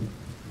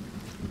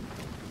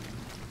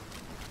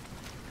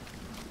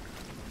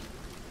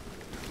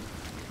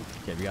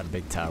 Okay, we got a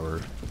big tower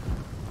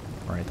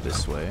right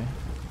this way.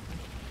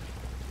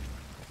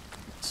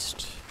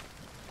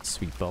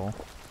 Sweet ball.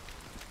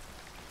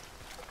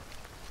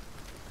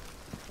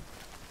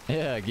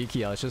 Yeah,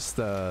 Geeky, I was just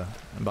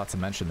about to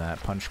mention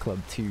that. Punch Club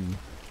 2.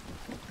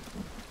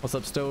 What's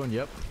up, Stone?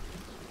 Yep.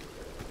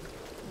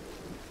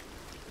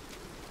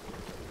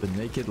 The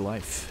Naked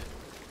Life.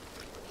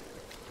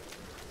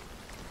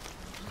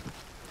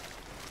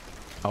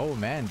 Oh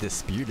man,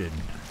 Disputed.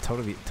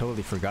 Totally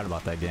forgot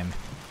about that game.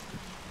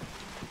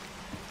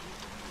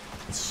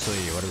 Let's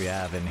see, what do we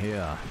have in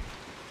here?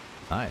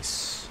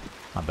 Nice.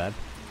 Not bad.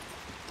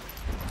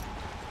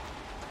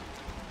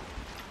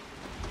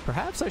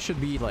 Perhaps I should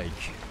be, like,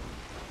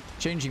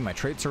 changing my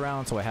traits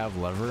around so I have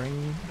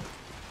levering.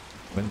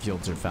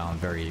 Windfields are found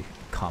very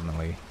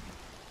commonly.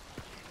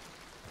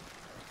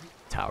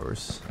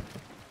 Towers.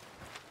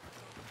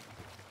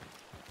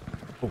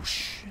 Oh,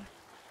 shit.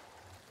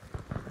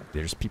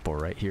 There's people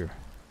right here.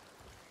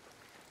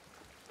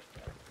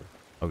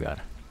 Oh,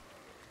 God.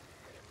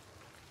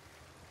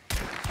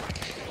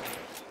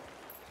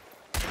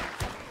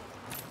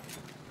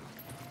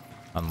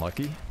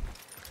 Unlucky.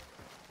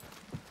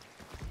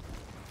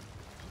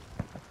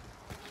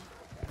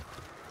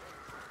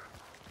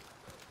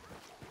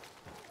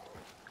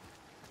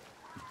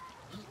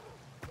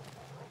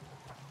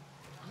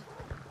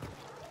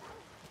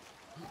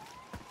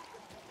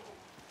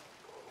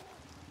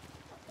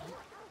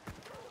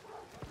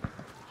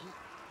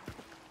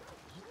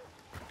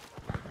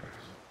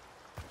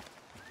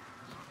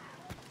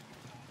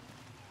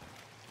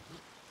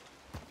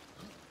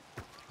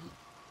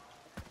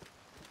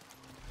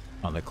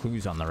 Oh, the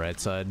clue's on the right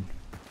side.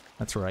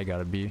 That's where I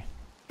gotta be.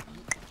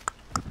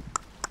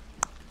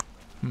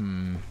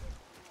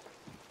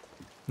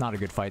 Not a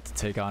good fight to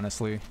take,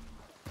 honestly.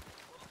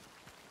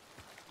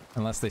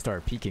 Unless they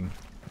start peeking.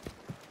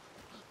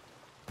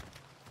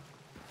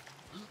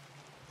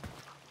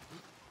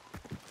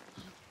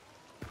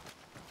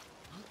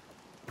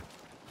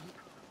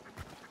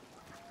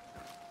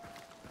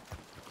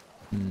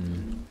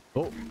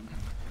 Oh.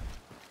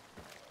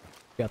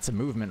 Got some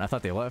movement. I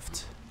thought they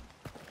left.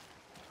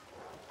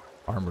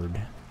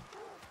 Armored.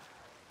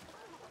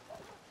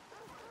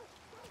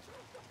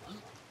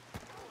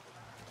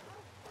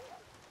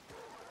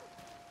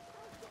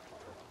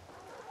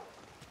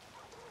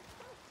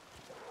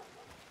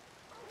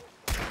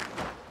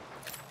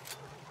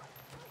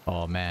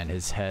 Oh man,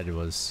 his head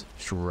was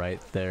right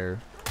there.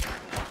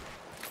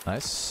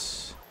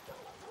 Nice.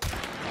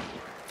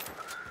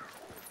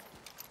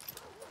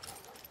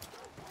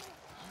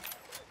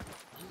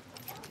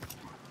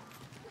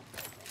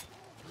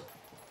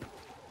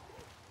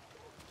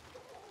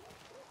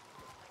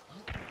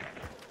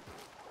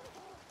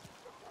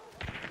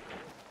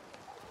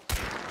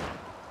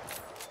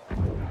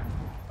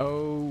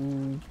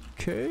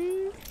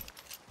 Okay.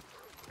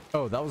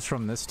 Oh, that was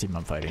from this team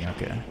I'm fighting.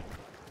 Okay.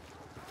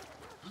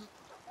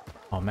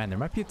 Oh man, there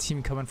might be a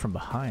team coming from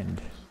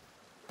behind.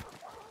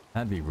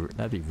 That'd be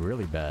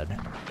really bad.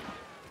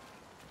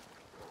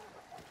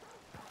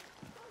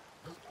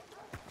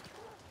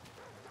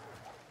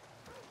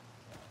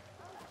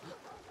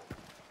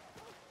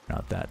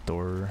 Not that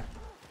door.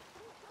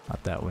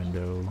 Not that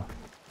window.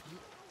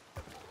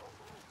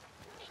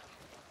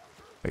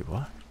 Wait,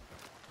 what?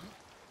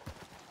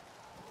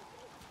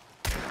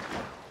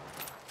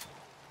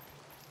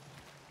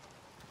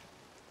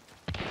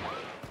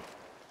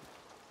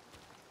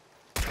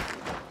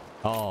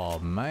 Oh,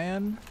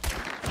 man.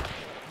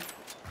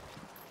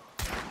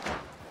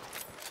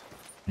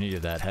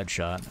 Needed that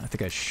headshot. I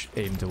think I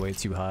aimed way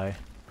too high.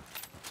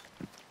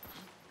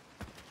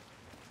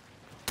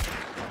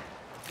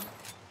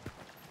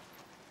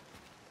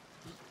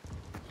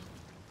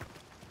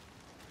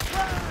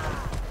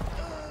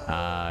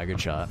 Ah, good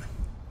shot.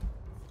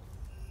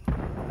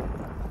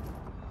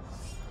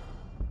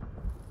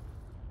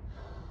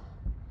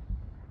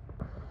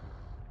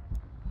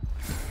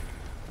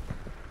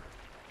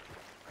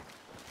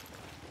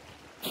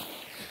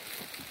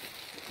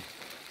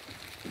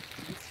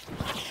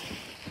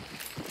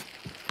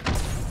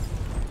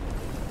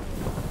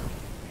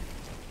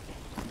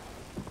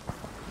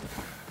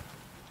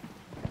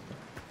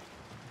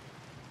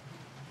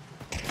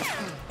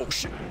 Oh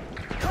shit.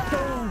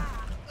 No!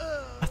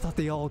 I thought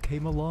they all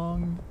came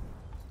along.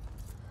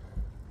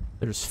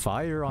 There's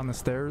fire on the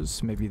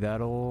stairs. Maybe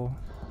that'll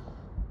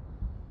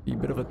be a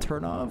bit of a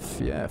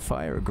turnoff. Yeah,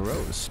 fire.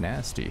 Gross.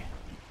 Nasty.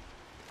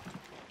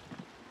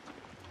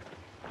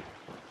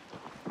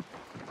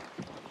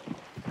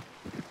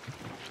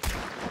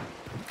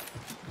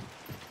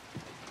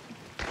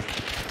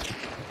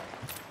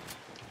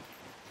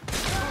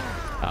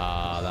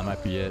 Ah, that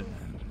might be it.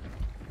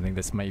 I think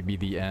this might be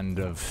the end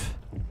of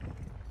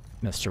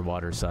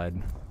Mr.Waterside.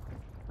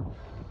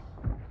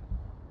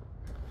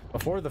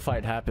 Before the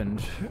fight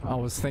happened, I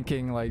was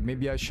thinking like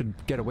maybe I should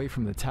get away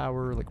from the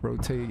tower, like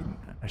rotate.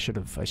 I should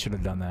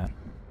have done that.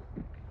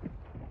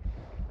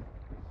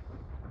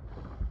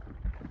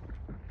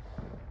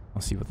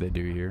 I'll see what they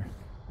do here.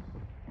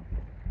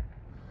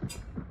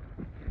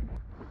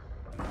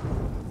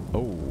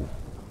 Oh.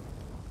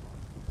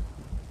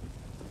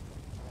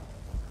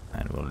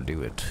 And we'll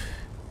do it.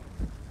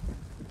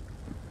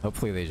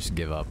 Hopefully they just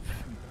give up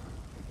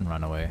and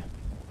run away.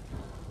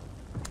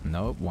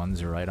 Nope,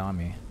 one's right on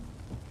me.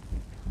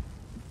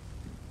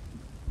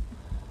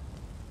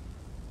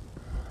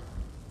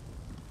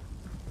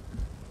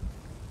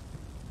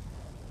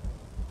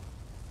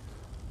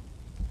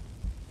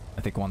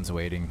 I think one's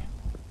waiting.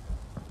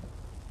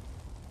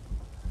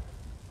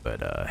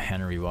 But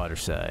Henry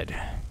Waterside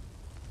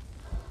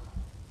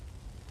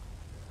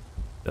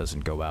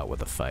doesn't go out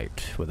with a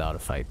fight without a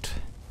fight.